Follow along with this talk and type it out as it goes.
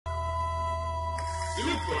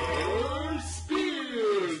Super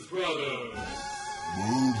Spears Brothers.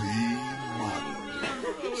 Movie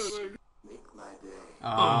Monday.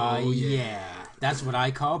 Oh, yeah. That's what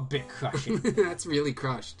I call bit crushing. That's really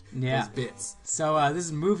crushed. Yeah. Those bits. So, this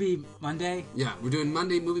is Movie Monday. Yeah, we're doing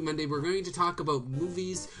Movie Monday. We're going to talk about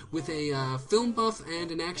movies with a film buff and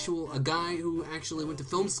a guy who actually went to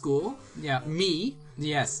film school. Yeah. Me.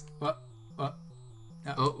 Yes.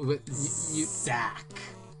 Zach.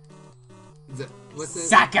 What's that?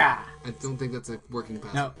 Saka! I don't think that's a working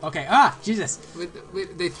pass. No, okay. Jesus!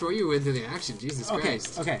 Wait, they throw you into the action. Jesus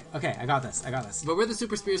Christ. Okay, I got this. But we're the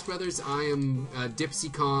Super Spears Brothers. I am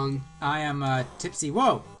Dipsy Kong. I am Tipsy.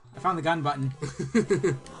 Whoa! I found the gun button.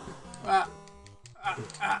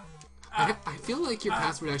 I feel like your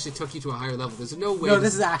password actually took you to a higher level. There's no way. No,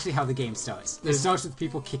 this is actually how the game starts. It starts with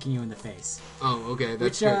people kicking you in the face. Oh, okay.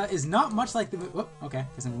 That's which is not much like the... Oh, okay.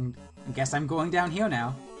 I guess I'm going down here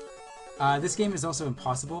now. This game is also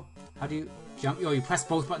impossible. How do you jump? Oh, you press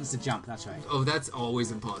both buttons to jump. That's right. Oh, that's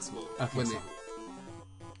always impossible. Okay,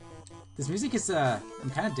 this music is... I'm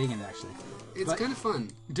kind of digging it, actually. It's kind of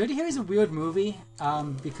fun. Dirty Harry's a weird movie,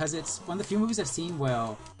 because it's one of the few movies I've seen where...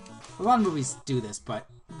 A lot of movies do this, but...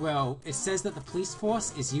 Well, it says that the police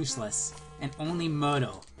force is useless, and only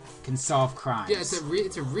murder can solve crimes. Yeah, it's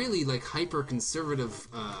a really, like, hyper-conservative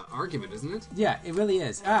argument, isn't it? Yeah, it really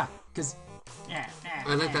is. Because...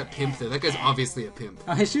 I like that pimp there. That guy's obviously a pimp.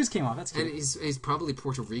 Oh, his shoes came off. That's cute. And he's probably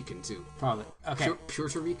Puerto Rican, too. Probably. Okay.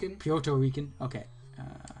 Puerto Rican? Puerto Rican. Okay.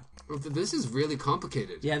 This is really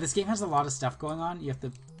complicated. Yeah, this game has a lot of stuff going on. You have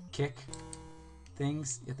to kick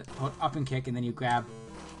things. You have to hold up and kick, and then you grab...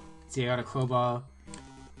 So you got a crowbar.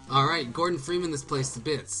 Alright, Gordon Freeman this place to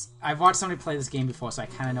bits. I've watched somebody play this game before, so I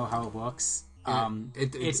kind of know how it works. Yeah,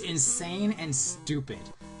 it's insane and stupid.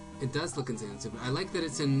 It does look insane and stupid. I like that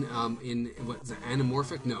it's in what is it,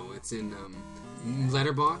 anamorphic? No, it's in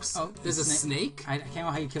letterbox. Oh, there's a snake? I can't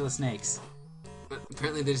know how you kill the snakes.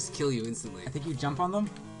 Apparently they just kill you instantly. I think you jump on them.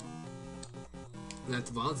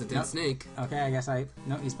 It's a dead snake. Okay, I guess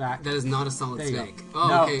no, he's back. That is not a solid snake. Go. Oh,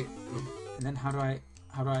 no. okay. And then how do I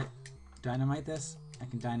dynamite this? I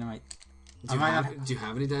can dynamite. Do you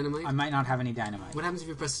have any dynamite? I might not have any dynamite. What happens if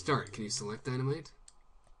you press start? Can you select dynamite?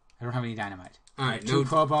 I don't have any dynamite. Alright, no. 2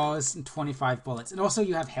 crowbars and 25 bullets. And also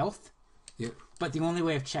you have health. Yeah. But the only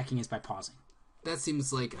way of checking is by pausing. That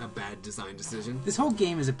seems like a bad design decision. This whole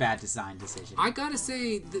game is a bad design decision. I gotta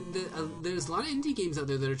say, there's a lot of indie games out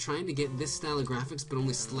there that are trying to get this style of graphics, but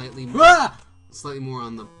only slightly more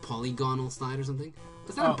on the polygonal side or something.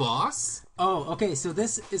 Is that a boss? Oh, okay, so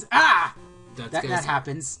this is... That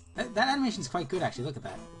happens. That animation's quite good, actually. Look at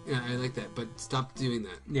that. Yeah, I like that, but stop doing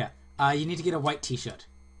that. Yeah. You need to get a white t-shirt.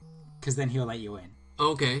 Because then he'll let you in.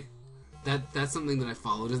 Okay. That's something that I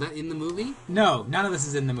followed. Is that in the movie? No, none of this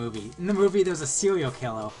is in the movie. In the movie, there's a serial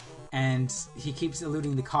killer, and he keeps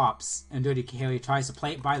eluding the cops, and Dirty Harry tries to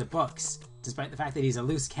play it by the books, despite the fact that he's a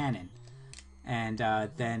loose cannon. And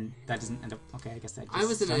then that doesn't end up... Okay, I guess that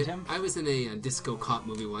just stunned him. I was in a disco cop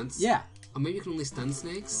movie once. Yeah. Oh, maybe you can only stun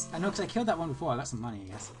snakes? I know, because I killed that one before. I got some money,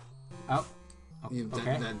 I guess. Oh.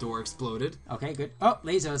 Okay. That door exploded. Okay, good. Oh,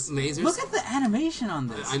 lasers. Lasers. Look at the animation on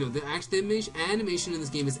this. I know. The animation in this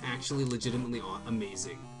game is actually legitimately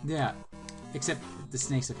amazing. Yeah. Except the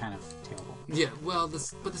snakes are kind of terrible. Yeah, well,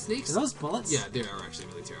 but the snakes... Are those bullets? Yeah, they are actually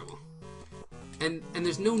really terrible. And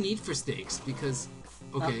there's no need for snakes, because...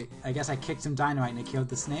 Okay. Oh, I guess I kicked some dynamite and it killed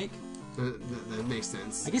the snake. That makes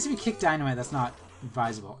sense. I guess if you kick dynamite, that's not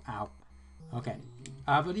advisable. Ow. Okay.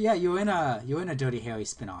 But yeah, you're in a Dirty Harry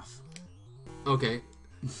spin-off. Okay.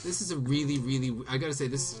 This is a really, really... I gotta say,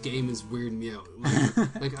 this game is weirding me out.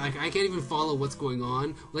 Like I can't even follow what's going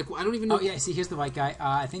on. Like, I don't even know... Oh, yeah, see, here's the white guy.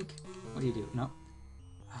 I think... What do you do? No?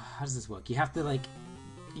 How does this work? You have to, like,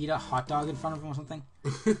 eat a hot dog in front of him or something?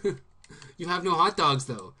 You have no hot dogs,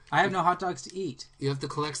 though. I have no hot dogs to eat. You have to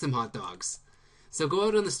collect some hot dogs. So go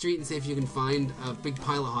out on the street and see if you can find a big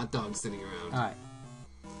pile of hot dogs sitting around. Alright.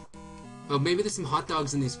 Oh, maybe there's some hot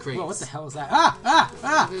dogs in these crates. Whoa, what the hell is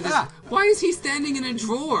that? Why is he standing in a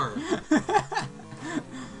drawer?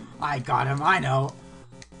 I got him, I know.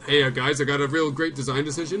 Hey, guys, I got a real great design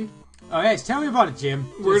decision. Oh, hey, tell me about it, Jim.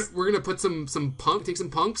 We're gonna put take some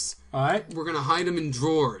punks. Alright. We're gonna hide them in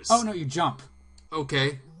drawers. Oh, no, you jump.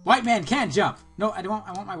 Okay. White man can jump. No, I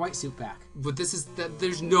want my white suit back. But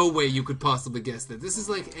there's no way you could possibly guess that. This is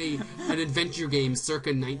like an adventure game circa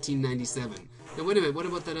 1997. Now, wait a minute, what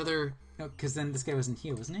about that other... No, because then this guy wasn't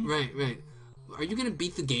here, wasn't he? Right. Are you gonna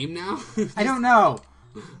beat the game now? I don't know.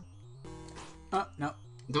 Oh, no.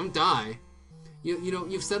 Don't die.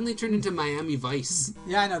 You've suddenly turned into Miami Vice.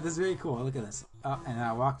 Yeah, I know. This is very cool. Look at this. Oh, and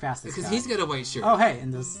I walk past this guy. Because he's got a white shirt. Oh, hey,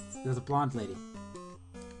 and there's a blonde lady.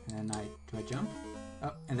 And then do I jump?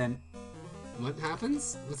 Oh, and then... What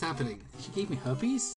happens? What's happening? She gave me herpes?